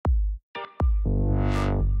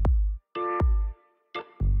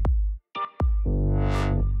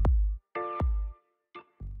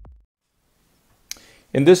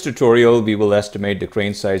In this tutorial, we will estimate the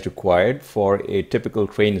crane size required for a typical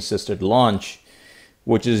crane-assisted launch,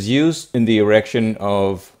 which is used in the erection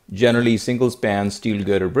of generally single-span steel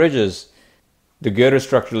girder bridges. The girder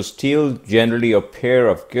structural steel, generally a pair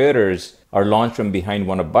of girders, are launched from behind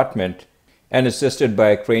one abutment and assisted by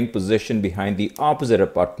a crane positioned behind the opposite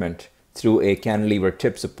abutment through a cantilever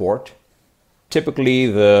tip support. Typically,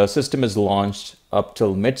 the system is launched up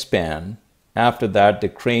till mid-span. After that, the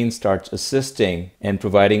crane starts assisting and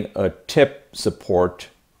providing a tip support.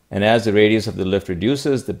 And as the radius of the lift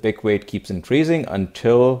reduces, the pick weight keeps increasing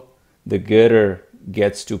until the girder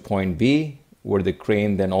gets to point B, where the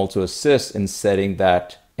crane then also assists in setting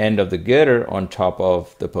that end of the girder on top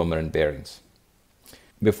of the permanent bearings.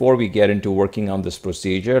 Before we get into working on this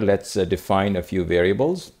procedure, let's define a few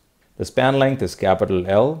variables. The span length is capital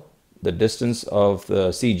L. The distance of the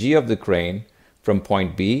CG of the crane from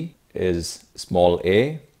point B is small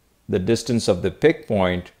a. The distance of the pick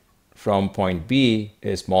point from point B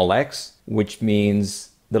is small x, which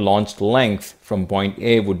means the launched length from point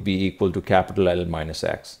A would be equal to capital L minus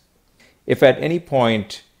x. If at any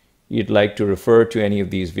point you'd like to refer to any of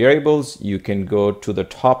these variables, you can go to the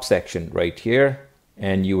top section right here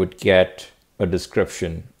and you would get a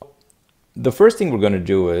description. The first thing we're going to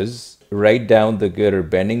do is write down the girder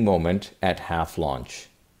bending moment at half launch.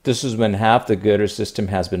 This is when half the girder system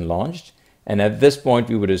has been launched, and at this point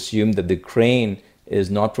we would assume that the crane is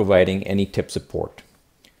not providing any tip support.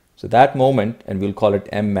 So that moment, and we'll call it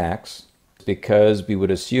M max, because we would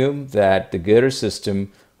assume that the girder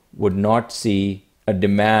system would not see a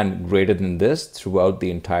demand greater than this throughout the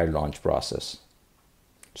entire launch process.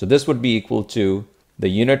 So this would be equal to the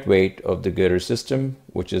unit weight of the girder system,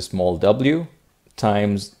 which is small w,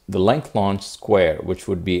 times the length launch square, which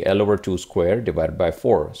would be L over 2 square divided by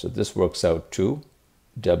 4. So this works out to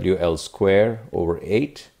WL square over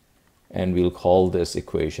 8, and we'll call this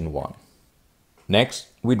equation 1. Next,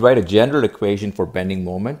 we'd write a general equation for bending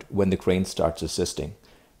moment when the crane starts assisting,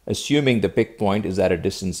 assuming the pick point is at a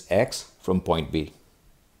distance x from point B.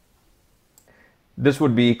 This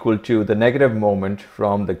would be equal to the negative moment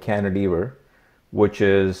from the cantilever, which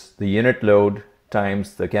is the unit load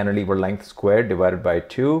times the cantilever length squared divided by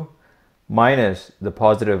 2, minus the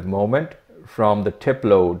positive moment from the tip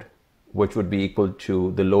load, which would be equal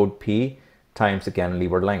to the load P times the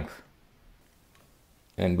cantilever length.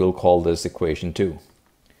 And we'll call this equation 2.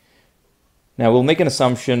 Now we'll make an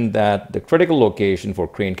assumption that the critical location for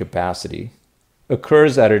crane capacity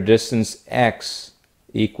occurs at a distance x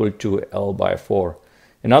equal to L by 4.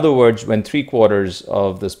 In other words, when 3/4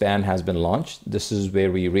 of the span has been launched, this is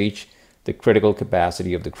where we reach the critical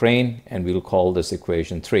capacity of the crane, and we'll call this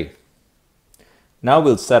equation 3. Now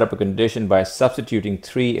we'll set up a condition by substituting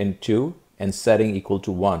 3 in 2 and setting equal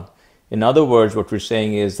to 1. In other words, what we're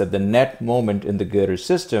saying is that the net moment in the girder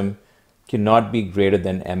system cannot be greater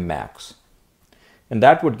than M max. And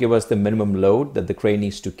that would give us the minimum load that the crane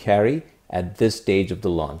needs to carry at this stage of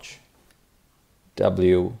the launch.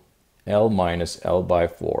 W L minus L by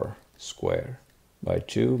 4 square by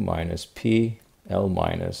 2 minus P L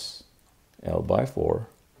minus L by 4.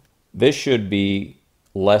 This should be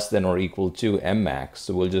less than or equal to M max.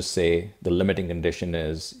 So we'll just say the limiting condition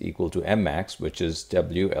is equal to M max, which is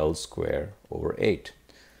WL square over 8.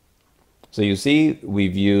 So you see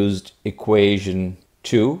we've used equation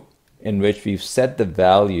 2, in which we've set the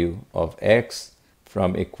value of x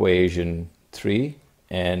from equation 3,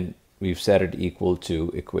 and we've set it equal to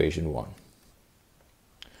equation 1.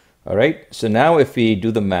 All right, so now if we do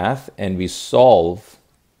the math and we solve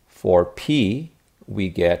for P, we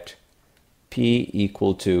get P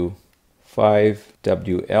equal to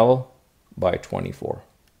 5WL by 24.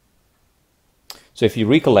 So if you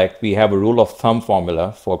recollect, we have a rule of thumb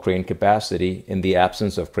formula for crane capacity in the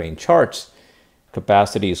absence of crane charts.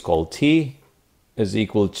 Capacity is called T, is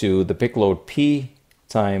equal to the pick load P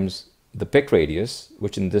times the pick radius,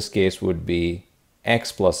 which in this case would be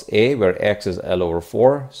x plus a, where x is L over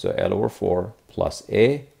 4. So L over 4 plus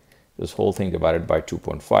a, this whole thing divided by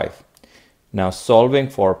 2.5. Now solving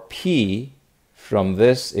for P from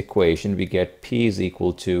this equation, we get P is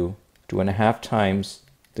equal to 2.5 times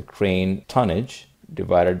the crane tonnage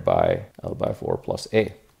divided by L by 4 plus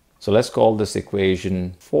a. So let's call this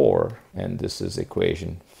equation 4, and this is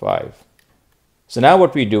equation 5. So now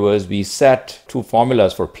what we do is we set two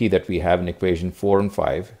formulas for P that we have in equation 4 and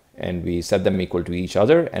 5, and we set them equal to each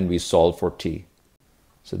other, and we solve for T.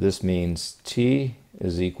 So this means T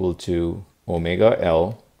is equal to omega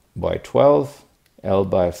L by 12, L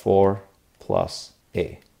by 4 plus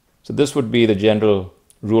A. So this would be the general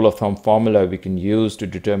rule of thumb formula we can use to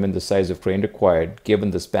determine the size of crane required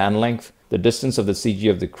given the span length, the distance of the CG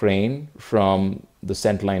of the crane from the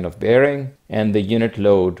center line of bearing, and the unit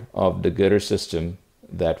load of the girder system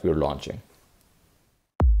that we're launching.